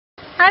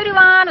Hi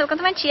everyone, welcome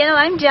to my channel.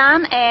 I'm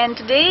Jan, and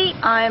today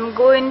I'm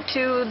going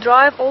to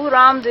drive all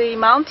around the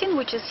mountain,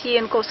 which is here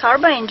in Coffs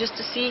Harbour, and just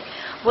to see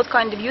what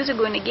kind of views you're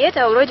going to get.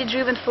 I already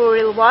driven for a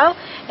little while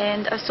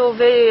and I saw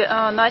very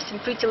nice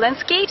and pretty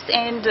landscapes,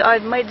 and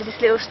I've made this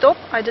little stop.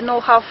 I don't know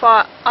how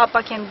far up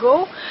I can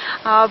go,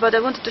 but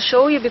I wanted to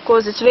show you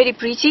because it's very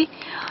pretty.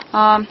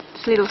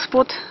 This little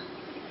spot,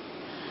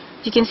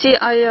 you can see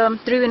I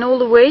driven all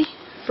the way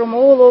from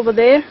all over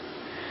there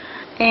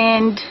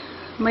and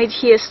made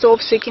here a stop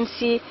so you can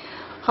see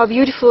how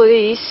beautiful it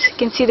is. You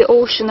can see the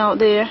ocean out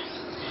there,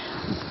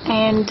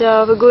 and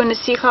we're going to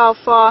see how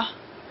far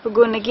we're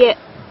going to get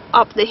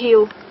up the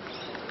hill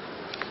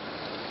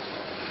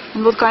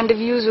and what kind of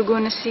views we're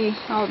going to see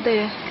out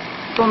there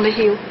from the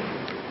hill.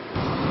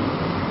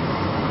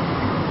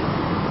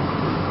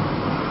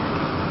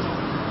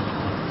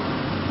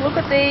 Look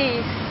at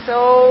this,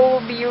 so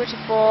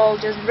beautiful,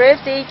 just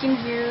breathtaking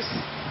views.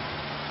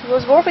 It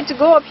was worth it to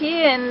go up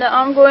here, and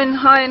I'm going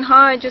high and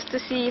high just to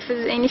see if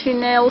there's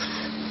anything else,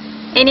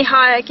 any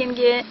high I can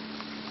get.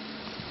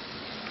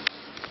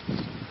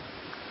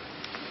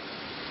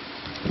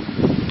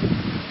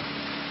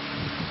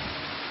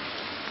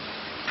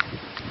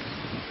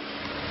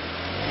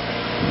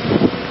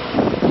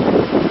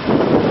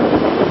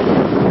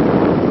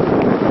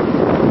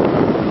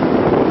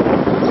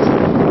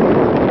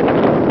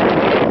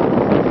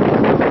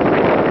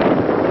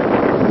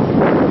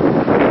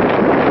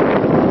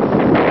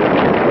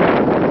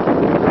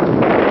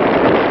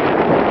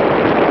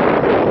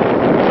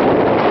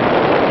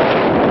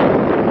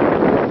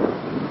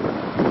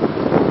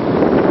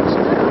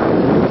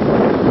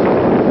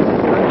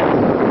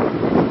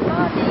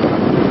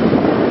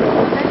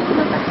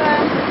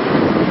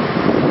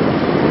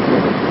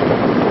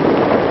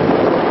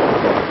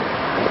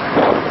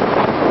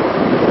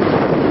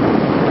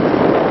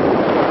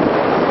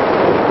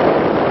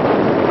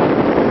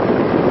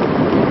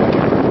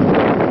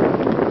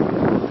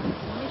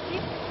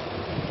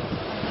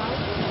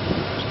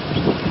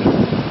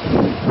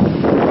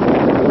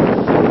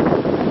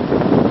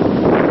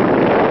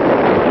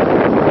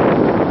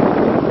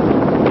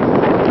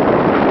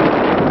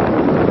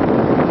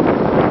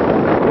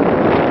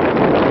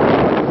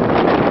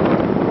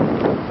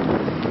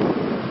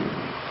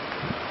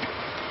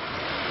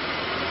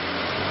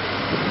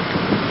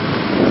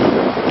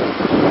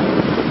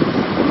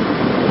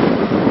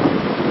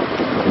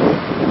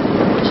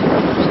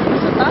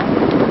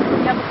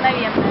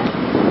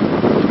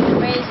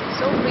 Amazing,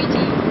 so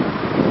pretty,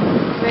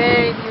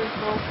 very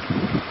beautiful,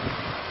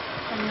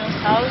 and those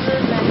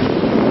houses, and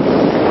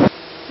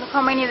look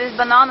how many of these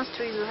banana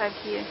trees we have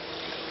here.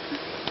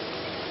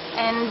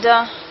 And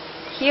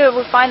here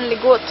we finally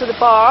got to the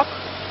park.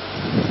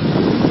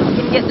 You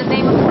can get the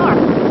name of the park.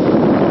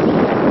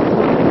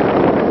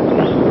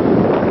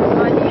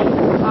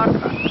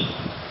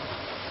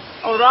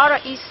 Aurora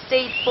East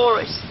State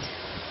Forest,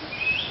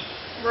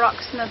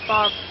 Rocksmith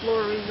Park,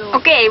 Florida Resort.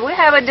 Okay, we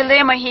have a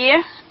dilemma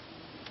here.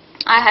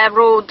 I have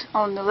road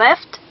on the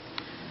left,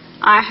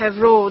 I have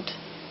road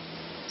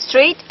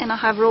straight, and I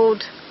have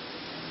road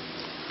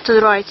to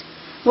the right.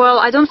 Well,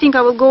 I don't think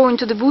I will go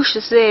into the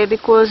bushes there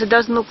because it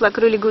doesn't look like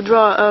really good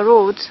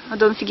roads. I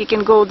don't think you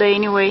can go there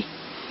anyway.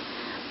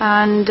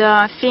 And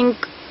I think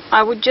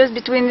I would just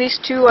between these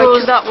two, I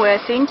choose that way. I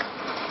think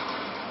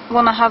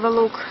wanna have a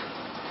look.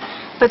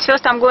 But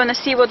first I'm going to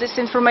see what this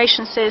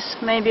information says.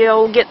 Maybe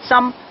I'll get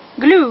some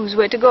clues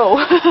where to go.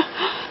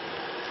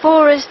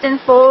 Forest and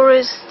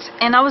forest,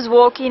 and I was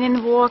walking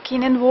and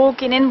walking and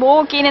walking and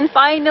walking, and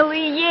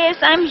finally, yes,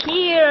 I'm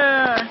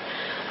here.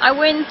 I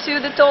went to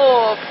the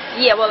top.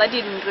 Yeah, well, I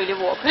didn't really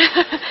walk.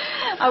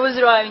 I was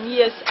driving,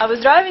 yes. I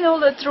was driving all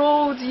that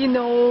road, you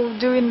know,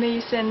 doing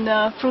this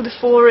and through the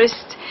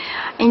forest,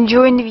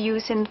 enjoying the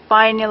views, and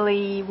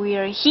finally we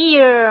are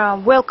here.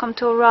 Welcome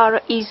to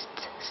Aurora East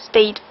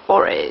State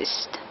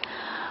Forest.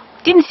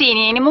 Didn't see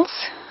any animals.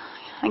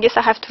 I guess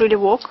I have to really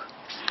walk.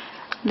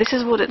 This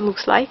is what it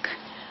looks like.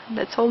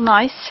 That's all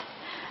nice.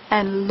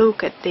 And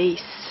look at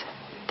this.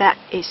 That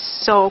is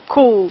so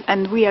cool.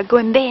 And we are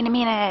going there in a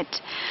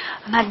minute.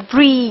 And that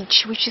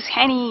bridge which is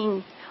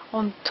hanging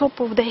on top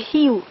of the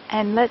hill.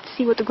 And let's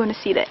see what we're going to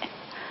see there.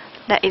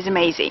 That is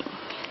amazing.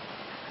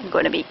 It's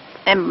going to be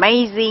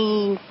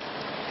amazing.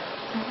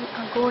 We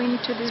are going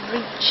to this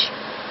bridge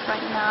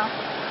right now.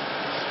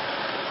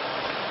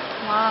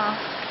 Wow.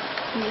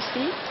 Can you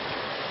see?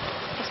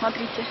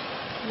 Посмотрите.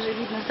 Уже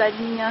видно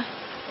сзади меня.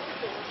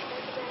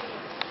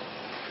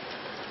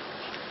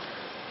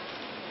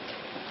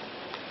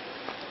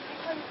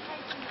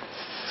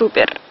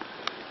 Супер!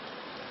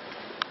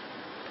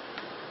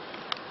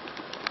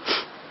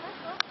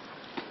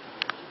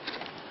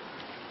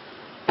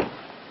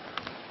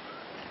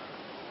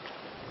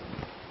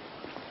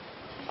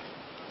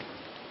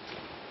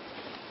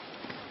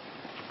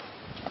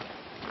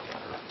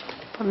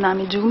 Под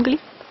нами джунгли,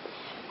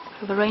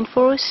 the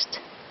rainforest,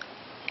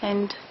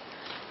 and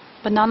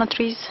banana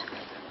trees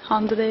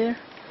under there.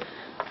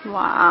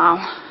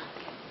 Wow!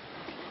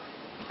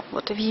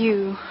 What a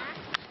view!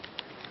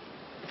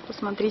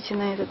 Посмотрите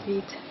на этот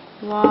вид.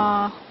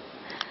 Вау!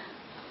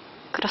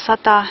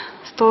 Красота.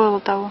 Стоило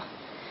того.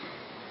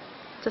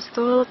 Это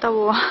стоило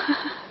того.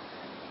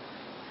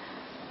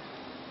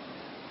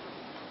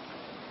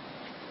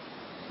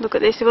 Look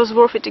at this. It was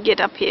worth it to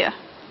get up here.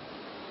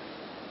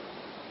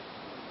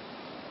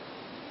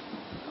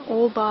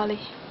 All Bali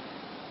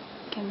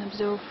can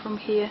observe from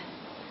here.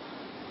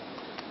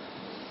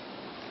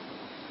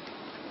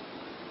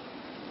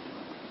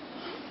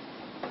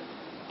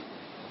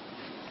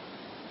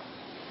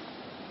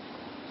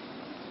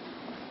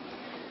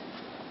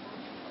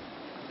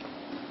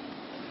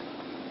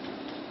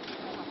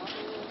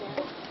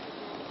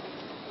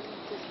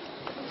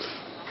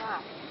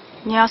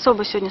 Не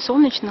особо сегодня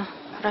солнечно,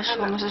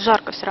 хорошо, но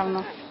жарко все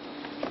равно.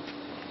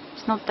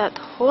 It's not that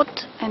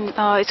hot, and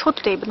it's hot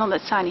today, but not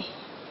that sunny.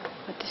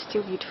 But there's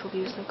still beautiful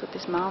views. Look at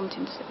these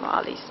mountains, the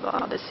valleys.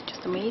 Wow, that's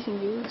just amazing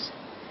views.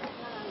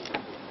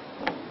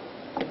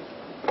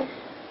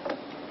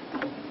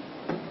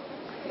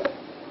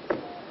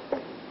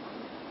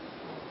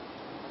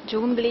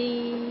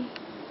 Jungle,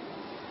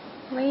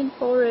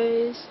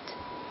 rainforest.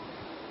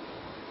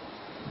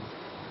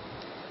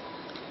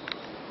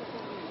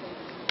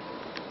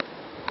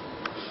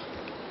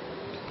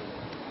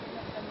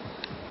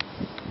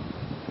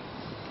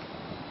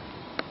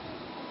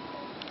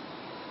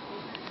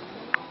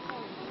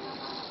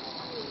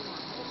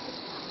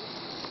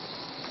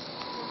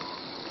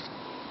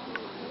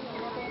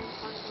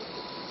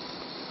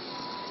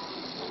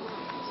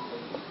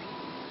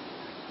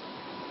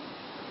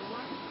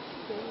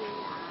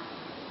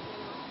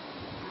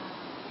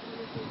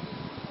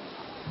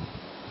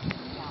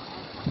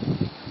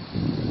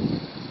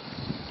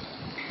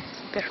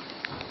 Супер.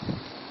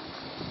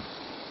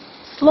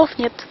 Слов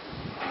нет.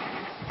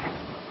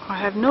 I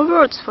have no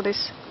words for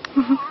this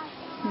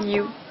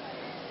view.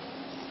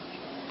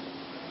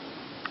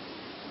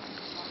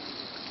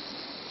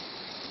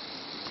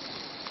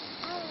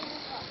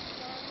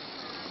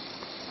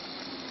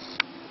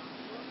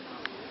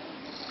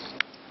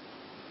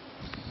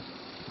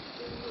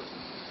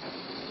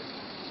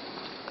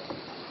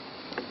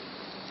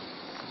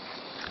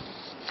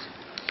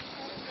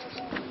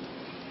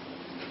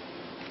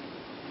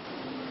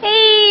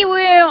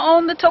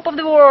 On the top of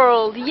the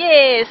world,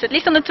 yes, at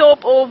least on the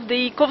top of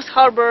the Coffs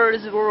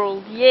Harbour's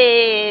world,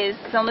 yes,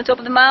 on the top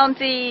of the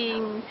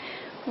mountain.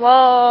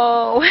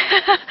 Wow.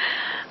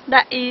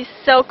 That is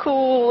so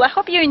cool. I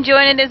hope you're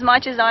enjoying it as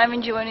much as I'm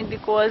enjoying it,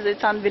 because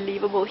it's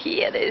unbelievable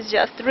here. It's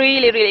just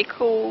really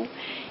cool.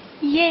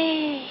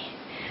 Yay.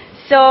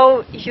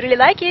 So if you really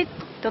like it,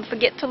 don't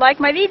forget to like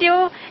my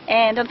video,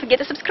 and don't forget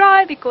to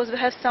subscribe, because we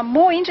have some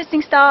more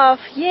interesting stuff.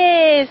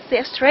 Yes,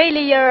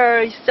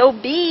 Australia is so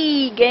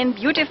big and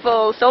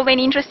beautiful. So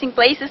many interesting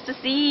places to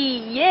see.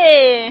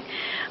 Yeah.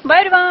 Bye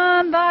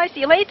everyone. Bye. See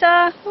you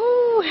later.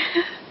 Woo.